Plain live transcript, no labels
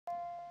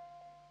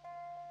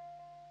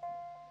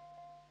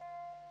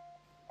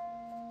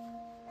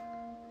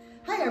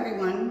Hi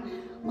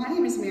everyone, my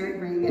name is Mary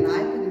Ring and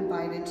I've been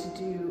invited to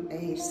do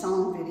a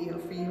psalm video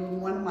for you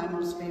on one of my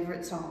most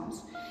favorite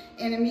psalms.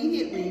 And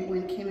immediately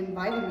when Kim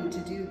invited me to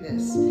do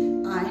this,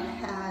 I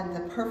had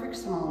the perfect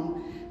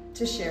psalm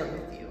to share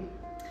with you.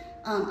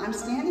 I'm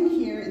standing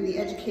here in the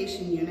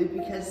education unit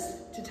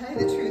because, to tell you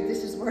the truth,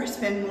 this is where I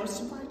spend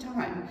most of my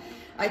time.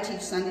 I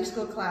teach Sunday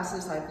school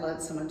classes, I've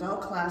led some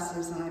adult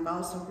classes, and I've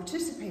also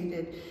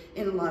participated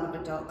in a lot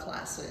of adult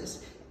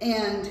classes.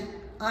 And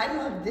I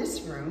love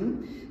this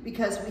room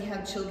because we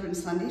have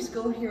children's Sunday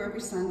school here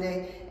every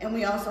Sunday, and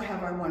we also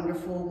have our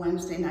wonderful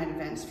Wednesday night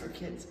events for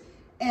kids.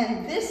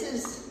 And this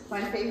is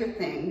my favorite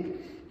thing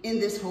in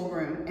this whole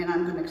room, and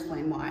I'm going to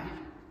explain why.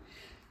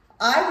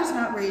 I was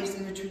not raised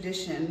in a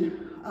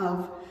tradition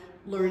of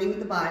learning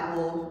the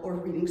Bible or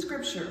reading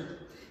scripture.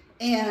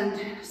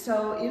 And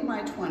so in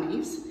my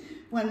 20s,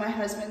 when my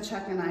husband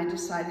Chuck and I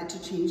decided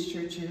to change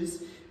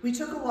churches, we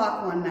took a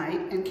walk one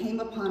night and came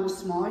upon a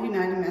small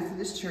United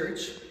Methodist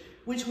church,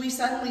 which we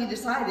suddenly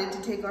decided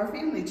to take our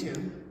family to.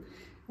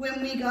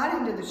 When we got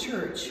into the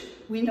church,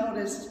 we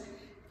noticed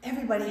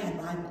everybody had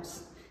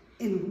Bibles,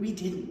 and we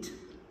didn't.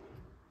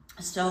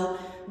 So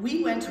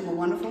we went to a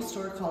wonderful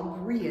store called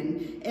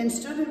Berean and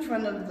stood in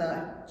front of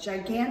the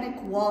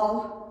gigantic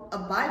wall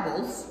of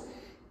Bibles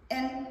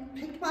and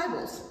picked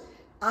Bibles.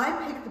 I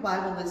picked the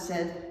Bible that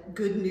said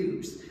Good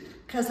News,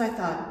 because I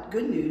thought,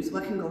 good news,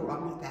 what can go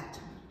wrong with that?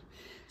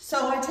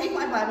 So I take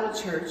my Bible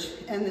to church,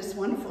 and this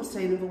wonderful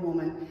saint of a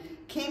woman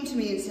came to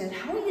me and said,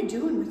 "How are you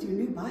doing with your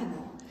new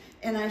Bible?"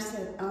 And I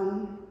said,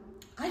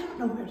 I don't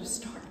know where to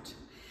start.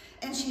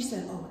 And she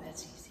said, "Oh,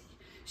 that's easy."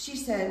 She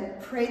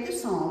said, "Pray the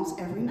Psalms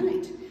every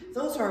night.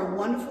 Those are a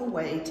wonderful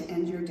way to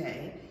end your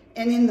day.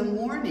 And in the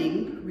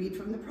morning, read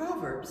from the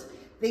Proverbs.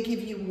 They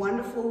give you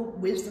wonderful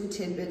wisdom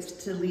tidbits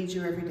to lead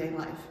your everyday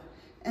life."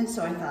 And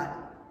so I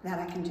thought, that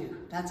I can do.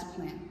 That's a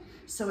plan.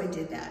 So I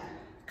did that.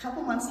 A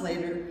couple months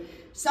later,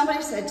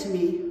 somebody said to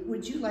me,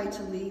 "Would you like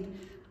to lead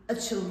a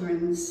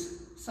children's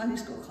Sunday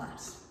school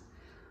class?"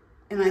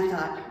 And I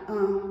thought,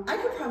 I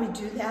could probably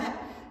do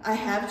that. I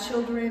have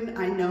children,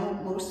 I know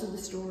most of the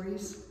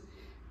stories,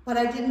 but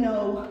I didn't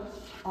know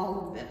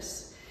all of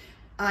this.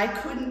 I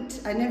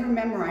never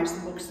memorized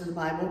the books of the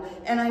Bible,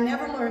 and I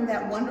never learned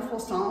that wonderful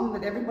song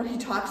that everybody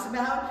talks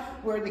about,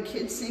 where the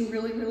kids sing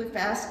really, really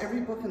fast,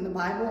 every book in the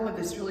Bible with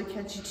this really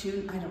catchy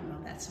tune. I don't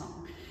know that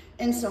song.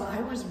 And so I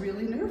was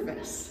really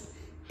nervous.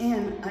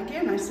 And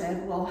again, I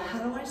said, well, how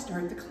do I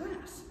start the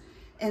class?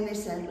 And they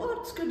said, well,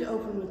 it's good to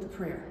open with the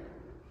prayer.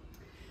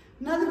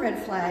 Another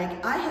red flag,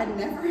 I had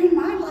never in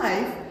my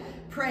life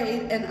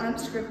prayed an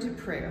unscripted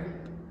prayer.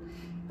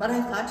 But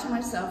I thought to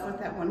myself what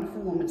that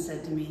wonderful woman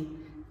said to me,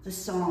 the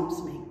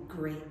Psalms make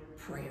great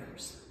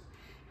prayers.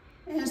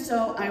 And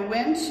so I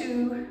went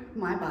to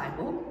my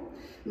Bible,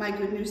 my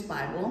Good News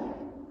Bible,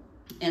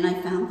 and I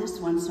found this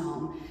one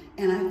psalm,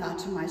 and I thought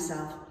to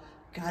myself,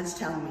 God's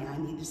telling me I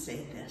need to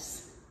say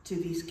this to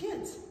these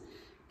kids.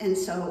 And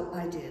so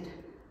I did.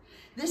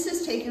 This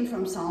is taken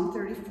from Psalm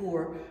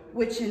 34,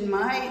 which in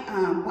my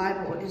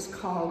Bible is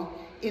called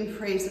In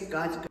Praise of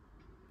God's Goodness.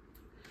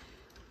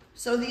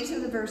 So these are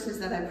the verses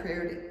that I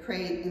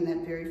prayed in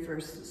that very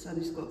first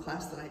Sunday school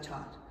class that I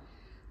taught.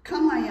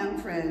 "Come, my young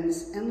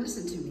friends, and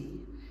listen to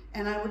me,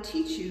 and I will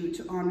teach you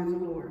to honor the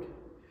Lord.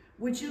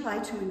 Would you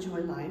like to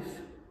enjoy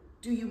life?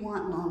 Do you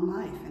want long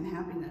life and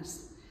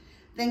happiness?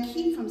 Then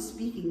keep from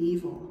speaking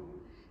evil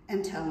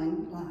and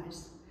telling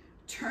lies.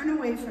 Turn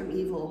away from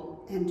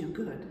evil and do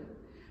good.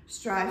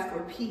 Strive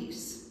for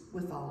peace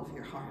with all of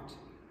your heart."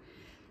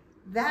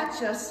 That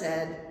just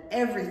said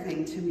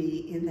everything to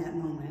me in that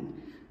moment.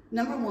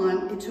 Number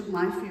one, it took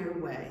my fear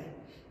away,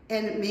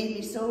 and it made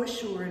me so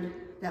assured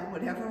that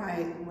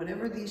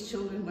whatever these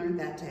children learned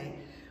that day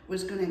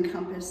was going to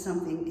encompass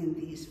something in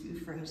these few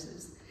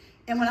phrases.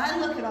 And when I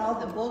look at all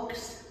the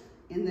books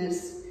in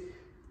this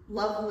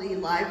lovely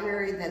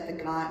library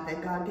that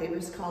God gave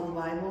us called the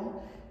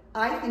Bible,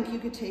 I think you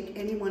could take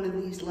any one of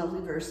these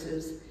lovely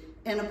verses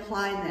and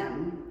apply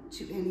them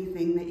to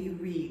anything that you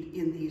read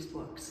in these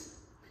books.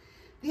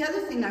 The other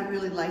thing I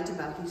really liked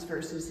about these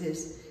verses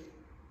is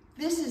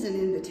this is an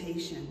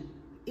invitation.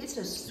 It's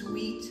a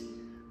sweet,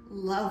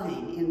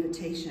 loving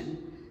invitation.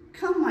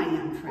 Come, my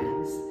young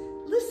friends,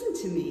 listen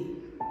to me.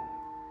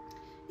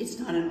 It's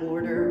not an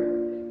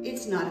order,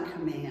 it's not a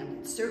command,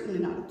 it's certainly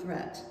not a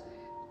threat,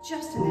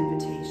 just an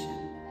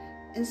invitation.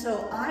 And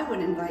so I would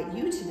invite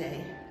you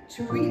today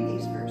to read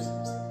these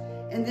verses,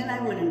 and then I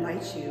would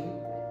invite you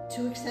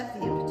to accept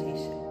the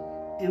invitation.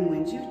 And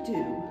when you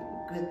do,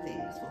 good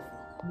things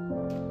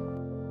will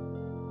follow.